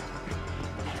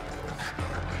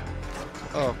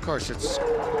 Oh, of course, it's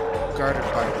guarded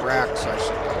by racks, I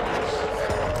suppose.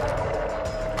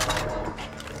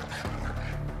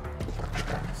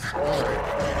 Alright.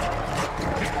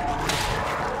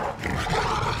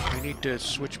 I need to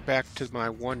switch back to my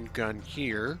one gun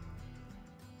here.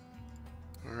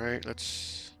 Alright,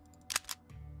 let's...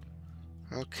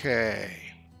 Okay.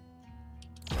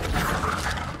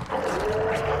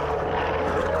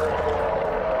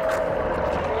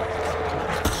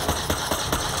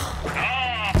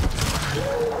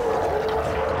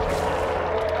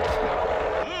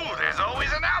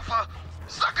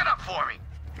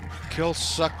 Kill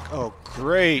suck. Oh,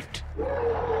 great. Where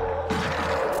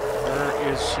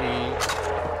is he?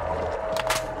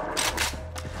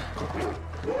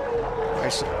 I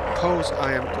suppose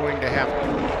I am going to have to...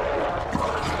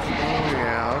 Oh,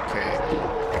 yeah, okay.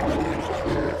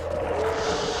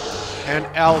 An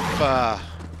alpha.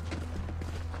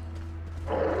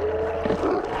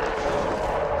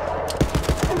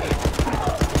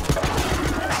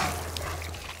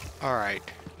 All right.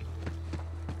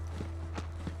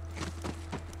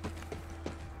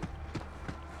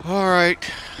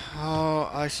 Alright, oh,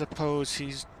 I suppose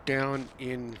he's down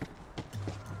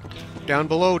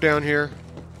below down here.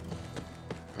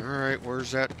 Alright,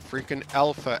 where's that freaking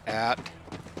alpha at?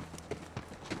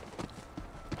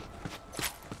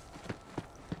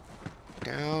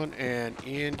 Down and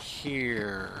in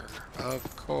here,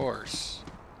 of course.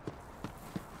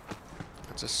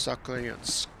 That's a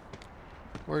succulent.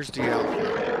 Where's the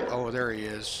alpha? Oh, there he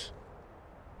is.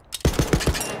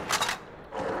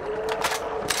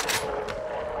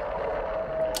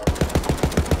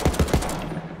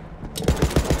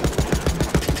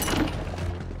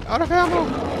 Out of ammo!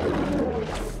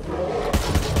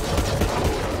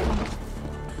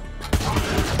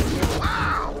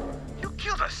 Wow! You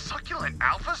killed a succulent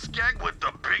alpha, Skag, with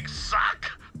the big sock?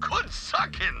 Good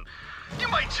sucking! You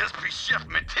might just be chef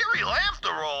material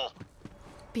after all!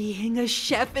 Being a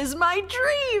chef is my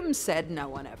dream, said no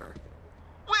one ever.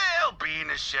 Well, being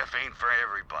a chef ain't for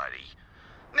everybody.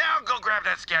 Now go grab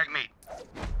that Skag meat.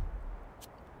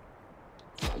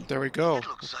 There we go. It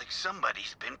looks like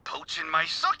somebody's been poaching my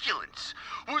succulents,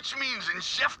 which means in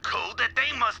chef code that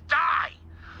they must die.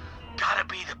 Gotta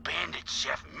be the bandit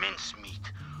chef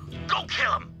mincemeat. Go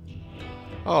kill him.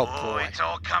 Oh, Oh, boy. it's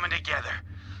all coming together.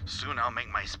 Soon I'll make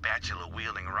my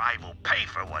spatula-wielding rival pay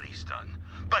for what he's done.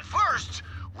 But first,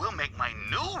 we'll make my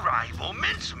new rival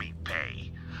Mincemeat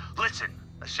pay. Listen,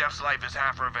 a chef's life is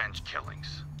half revenge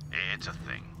killings. It's a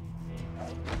thing.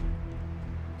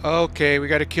 Okay, we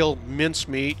gotta kill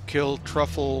Mincemeat, kill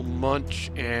Truffle Munch,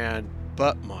 and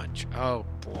Butt Munch. Oh,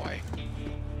 boy.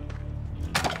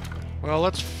 Well,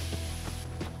 let's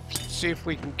see if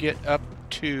we can get up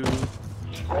to this.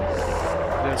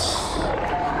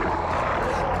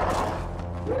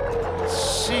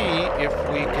 See if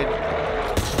we can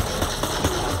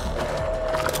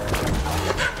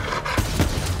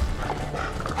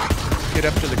get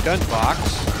up to the gun box.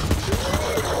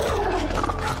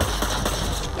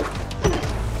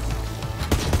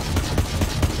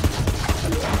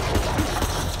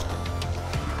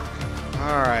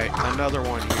 All right, another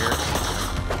one here.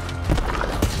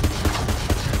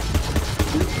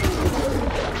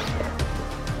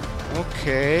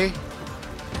 Okay.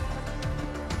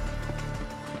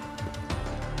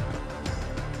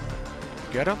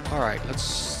 Get him? All right, let's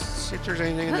see if there's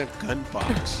anything in the gun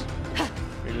box.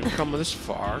 We didn't come this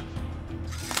far.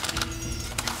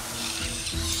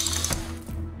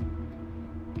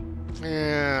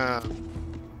 Yeah.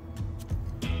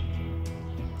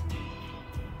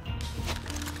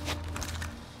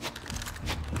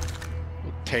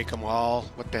 We'll take them all.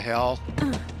 What the hell?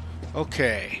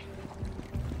 Okay.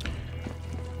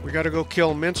 We gotta go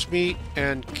kill Mincemeat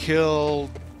and kill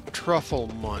Truffle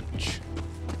Munch.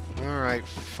 Alright,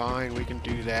 fine, we can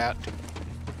do that.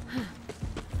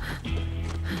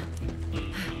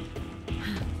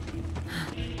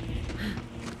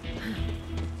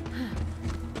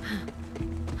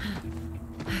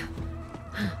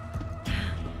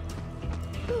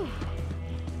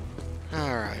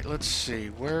 Alright, let's see,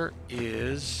 where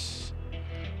is...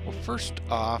 Well, first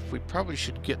off, we probably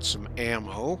should get some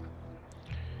ammo.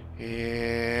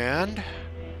 And...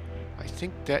 I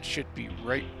think that should be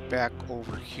right back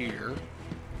over here.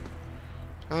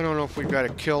 I don't know if we've got to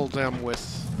kill them with...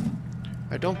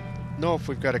 I don't know if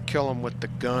we've got to kill them with the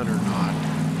gun or not.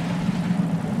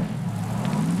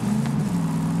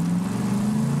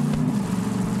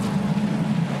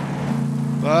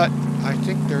 But I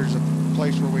think there's a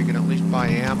place where we can at least buy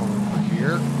ammo over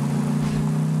here.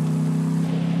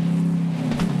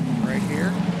 Right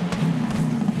here.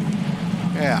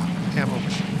 Yeah, ammo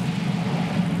machine.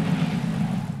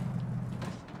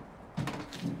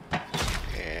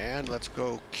 And let's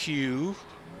go Q.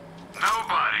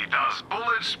 Nobody does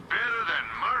bullets better than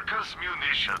Marcus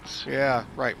Munitions. Yeah,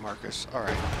 right, Marcus. All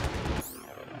right.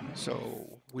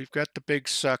 So we've got the big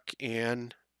suck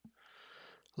in.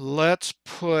 Let's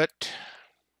put...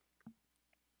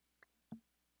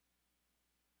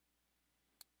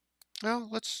 Well,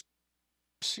 let's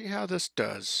see how this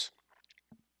does.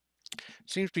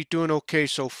 Seems to be doing okay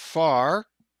so far.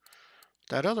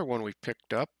 That other one we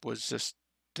picked up was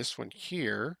this one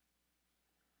here.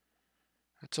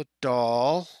 That's a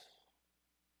doll.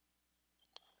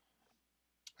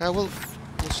 We'll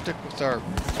stick with our...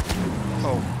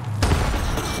 Oh.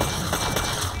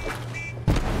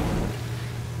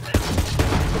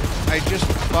 I just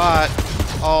bought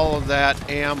all of that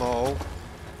ammo.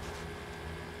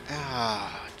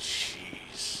 Ah,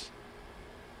 jeez.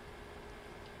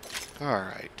 All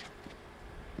right.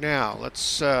 Now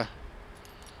let's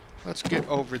get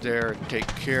over there and take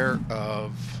care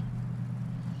of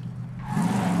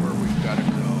where we've got to go.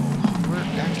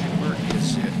 Where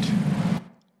is it?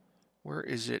 Where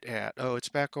is it at? Oh, it's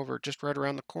back over just right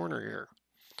around the corner here.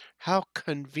 How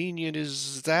convenient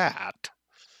is that?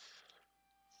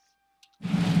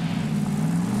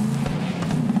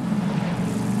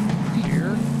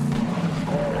 Here?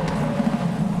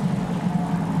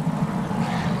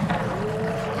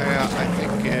 Yeah, I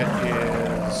think it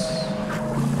is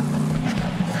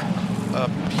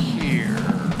up here.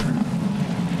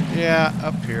 Yeah,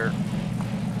 up here.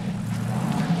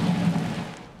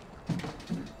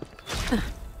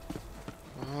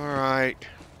 Alright.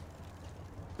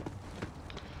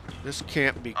 This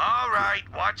can't be... All right,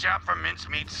 watch out for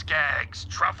mincemeat skags,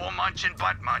 truffle munch and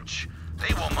butt munch.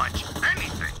 They will munch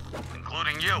anything,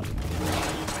 including you.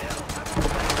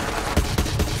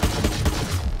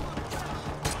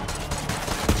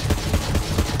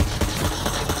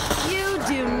 You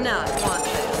do not want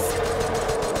this.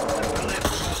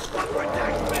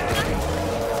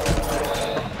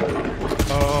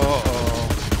 Uh-oh.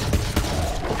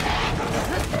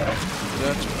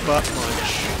 That's butt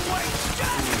munch.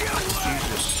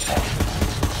 Jesus.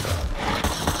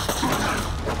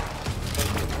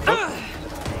 Oh.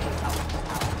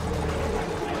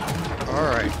 All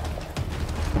right.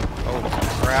 Oh,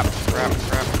 crap.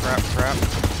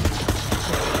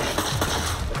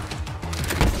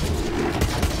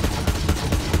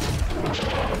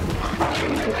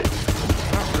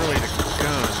 Not really the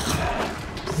gun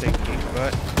thinking,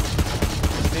 but I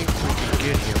think we can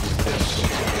get him with this.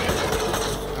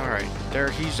 Alright, there,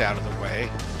 he's out of the way.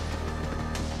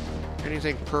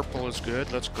 Anything purple is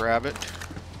good. Let's grab it.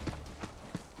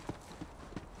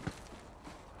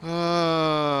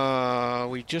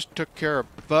 We just took care of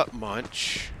Butt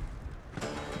Munch.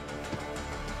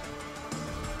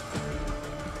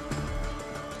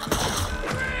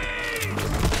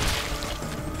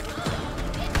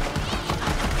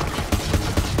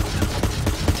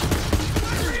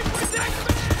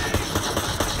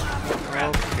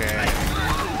 Okay.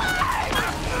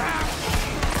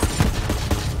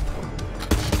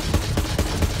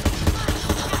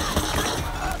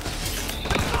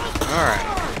 All right.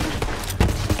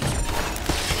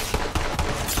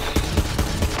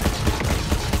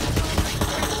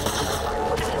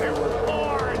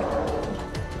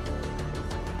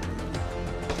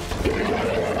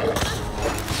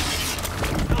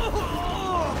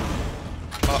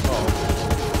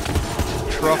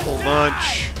 Truffle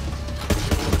Munch.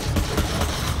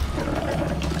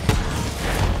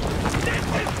 This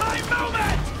is my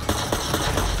moment!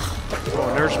 Oh,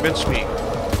 and there's mincemeat.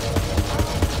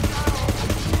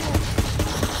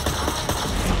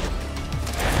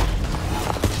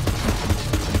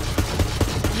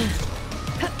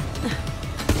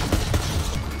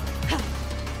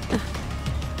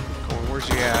 Come on, where's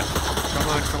he at? Come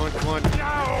on, come on, come on.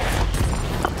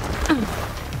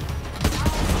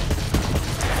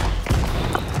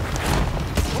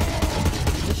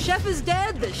 The chef is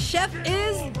dead. The chef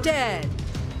is dead.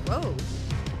 Whoa.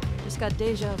 Just got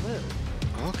deja vu.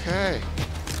 Okay.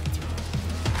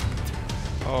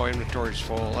 Oh, inventory's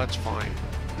full. That's fine.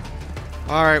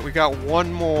 Alright, we got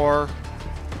one more.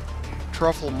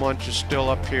 Truffle Munch is still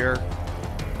up here.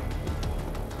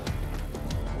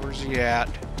 Where's he at?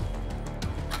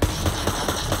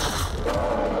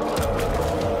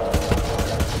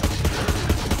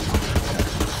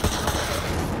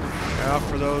 Out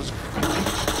for those.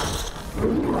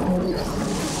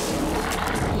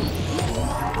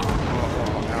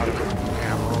 Out of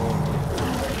ammo.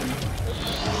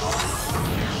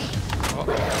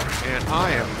 And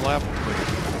I am left with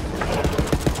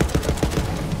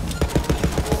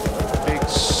big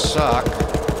suck.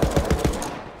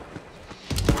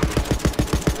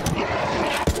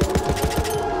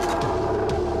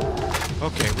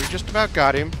 Okay, we just about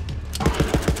got him.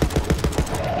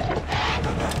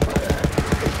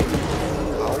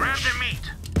 Grab the meat.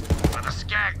 But the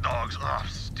Skag dogs,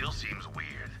 still seems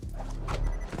weird.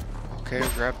 Okay,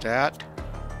 grab that.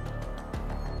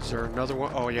 Is there another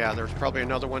one? Oh yeah, there's probably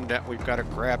another one that we've got to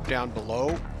grab down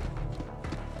below.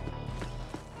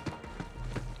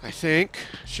 I think.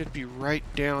 Should be right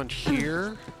down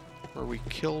here where we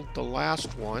killed the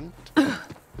last one.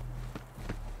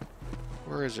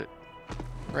 Where is it?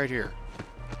 Right here.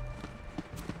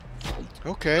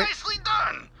 Okay. Nicely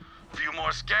done! Few more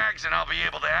Skags and I'll be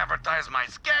able to advertise my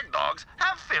Skag dogs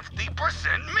have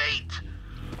 50% meat!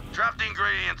 Drop the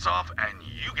ingredients off and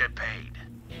you get paid.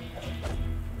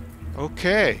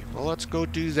 Okay, well let's go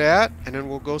do that, and then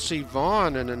we'll go see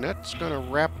Vaughn, and then that's gonna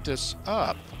wrap this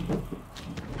up.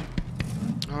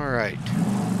 Alright.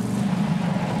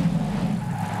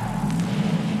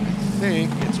 I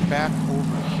think it's back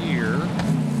over here.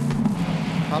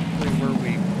 Probably where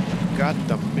we got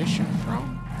the mission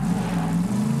from.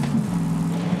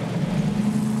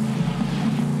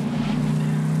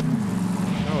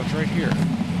 Oh, it's right here.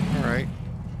 Alright.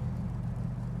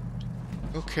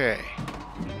 Okay.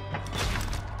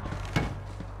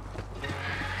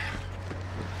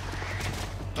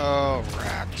 Oh,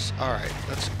 racks. Alright,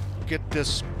 let's get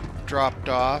this dropped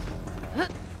off. I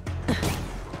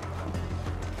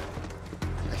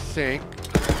think.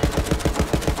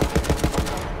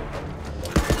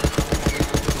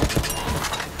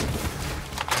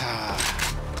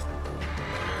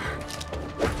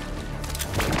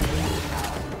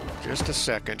 Just a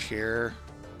second here.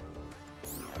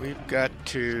 We've got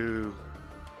to...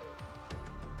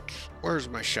 Where's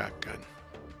my shotgun?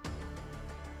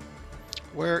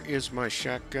 Where is my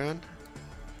shotgun?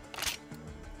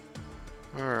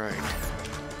 Alright.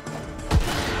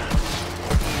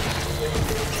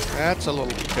 That's a little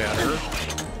better.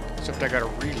 Except I gotta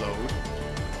reload.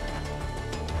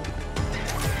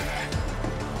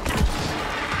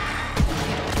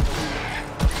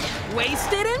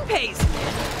 Wasted and pasted.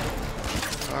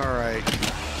 Alright.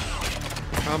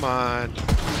 Come on.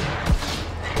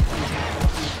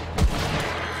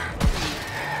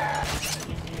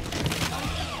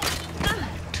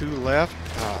 Two left.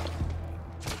 Ah.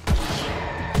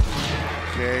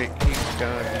 Okay, he's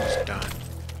done. He's done.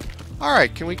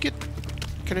 Alright, can we get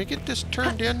Can I get this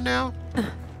turned in now?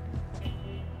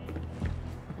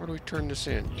 Where do we turn this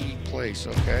in? E place,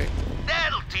 okay.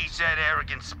 That'll teach that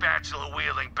arrogant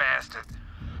spatula-wielding bastard.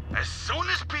 As soon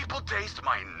as people taste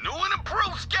my new and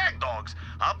improved Skag dogs,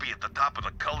 I'll be at the top of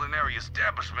the culinary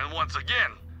establishment once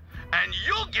again. And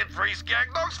you'll get free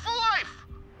Skag dogs for life.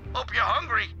 Hope you're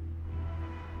hungry.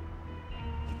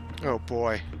 Oh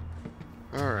boy.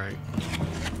 Alright.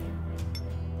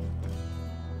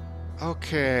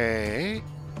 Okay.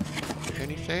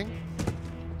 Anything?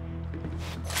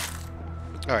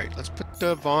 Alright, let's put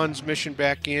Vaughn's mission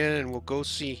back in and we'll go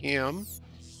see him.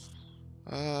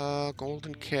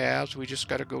 Golden calves, we just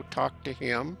gotta go talk to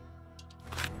him.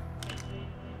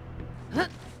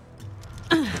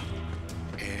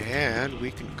 And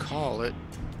we can call it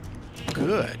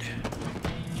good.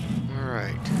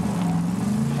 Alright.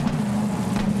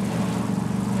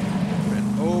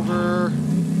 Went over.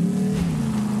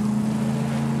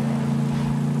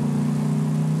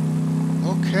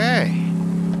 Okay.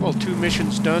 Well, 2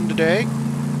 missions done today.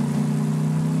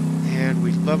 And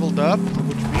we've leveled up,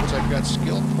 which means I've got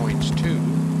skill points too.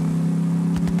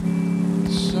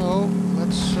 So,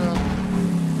 let's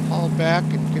haul back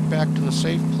and get back to the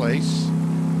safe place.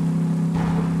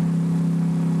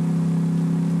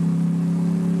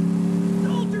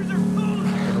 Soldiers are food!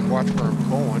 Better watch where I'm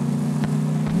going.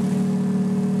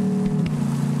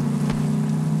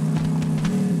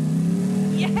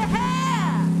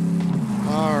 Yeah!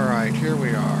 Alright, here we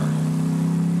are.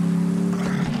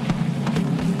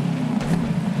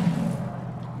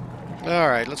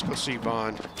 Alright, let's go see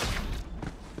Vaughn.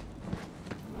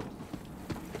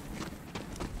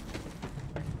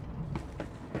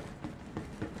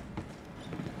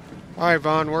 Alright,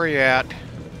 Vaughn, where are you at?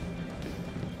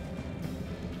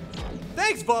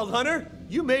 Thanks, Vault Hunter!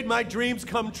 You made my dreams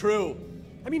come true.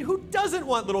 I mean, who doesn't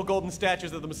want little golden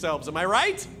statues of themselves, am I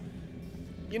right?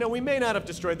 You know, we may not have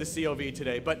destroyed the COV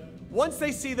today, but once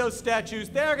they see those statues,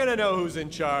 they're gonna know who's in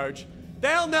charge.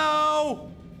 They'll know!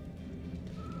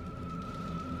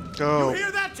 Oh, You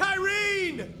hear that,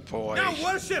 Tyreen? boy. Now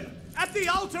worship at the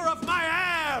altar of my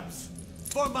abs!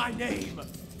 For my name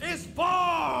is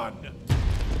Vaughn!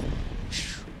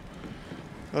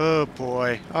 Oh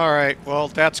boy. Alright, well,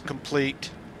 that's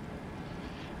complete.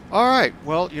 Alright,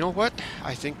 well, you know what?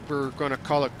 I think we're going to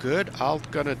call it good. I'm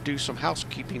going to do some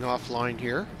housekeeping offline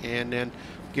here and then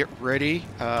get ready.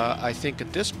 I think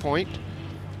at this point,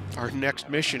 our next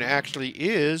mission actually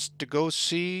is to go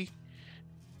see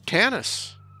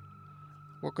Tanis.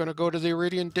 We're going to go to the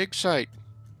Iridian dig site.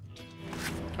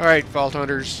 Alright, Vault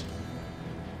Hunters.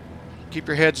 Keep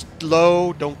your heads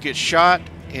low, don't get shot,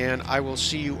 and I will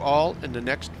see you all in the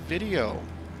next video.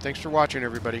 Thanks for watching,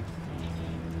 everybody.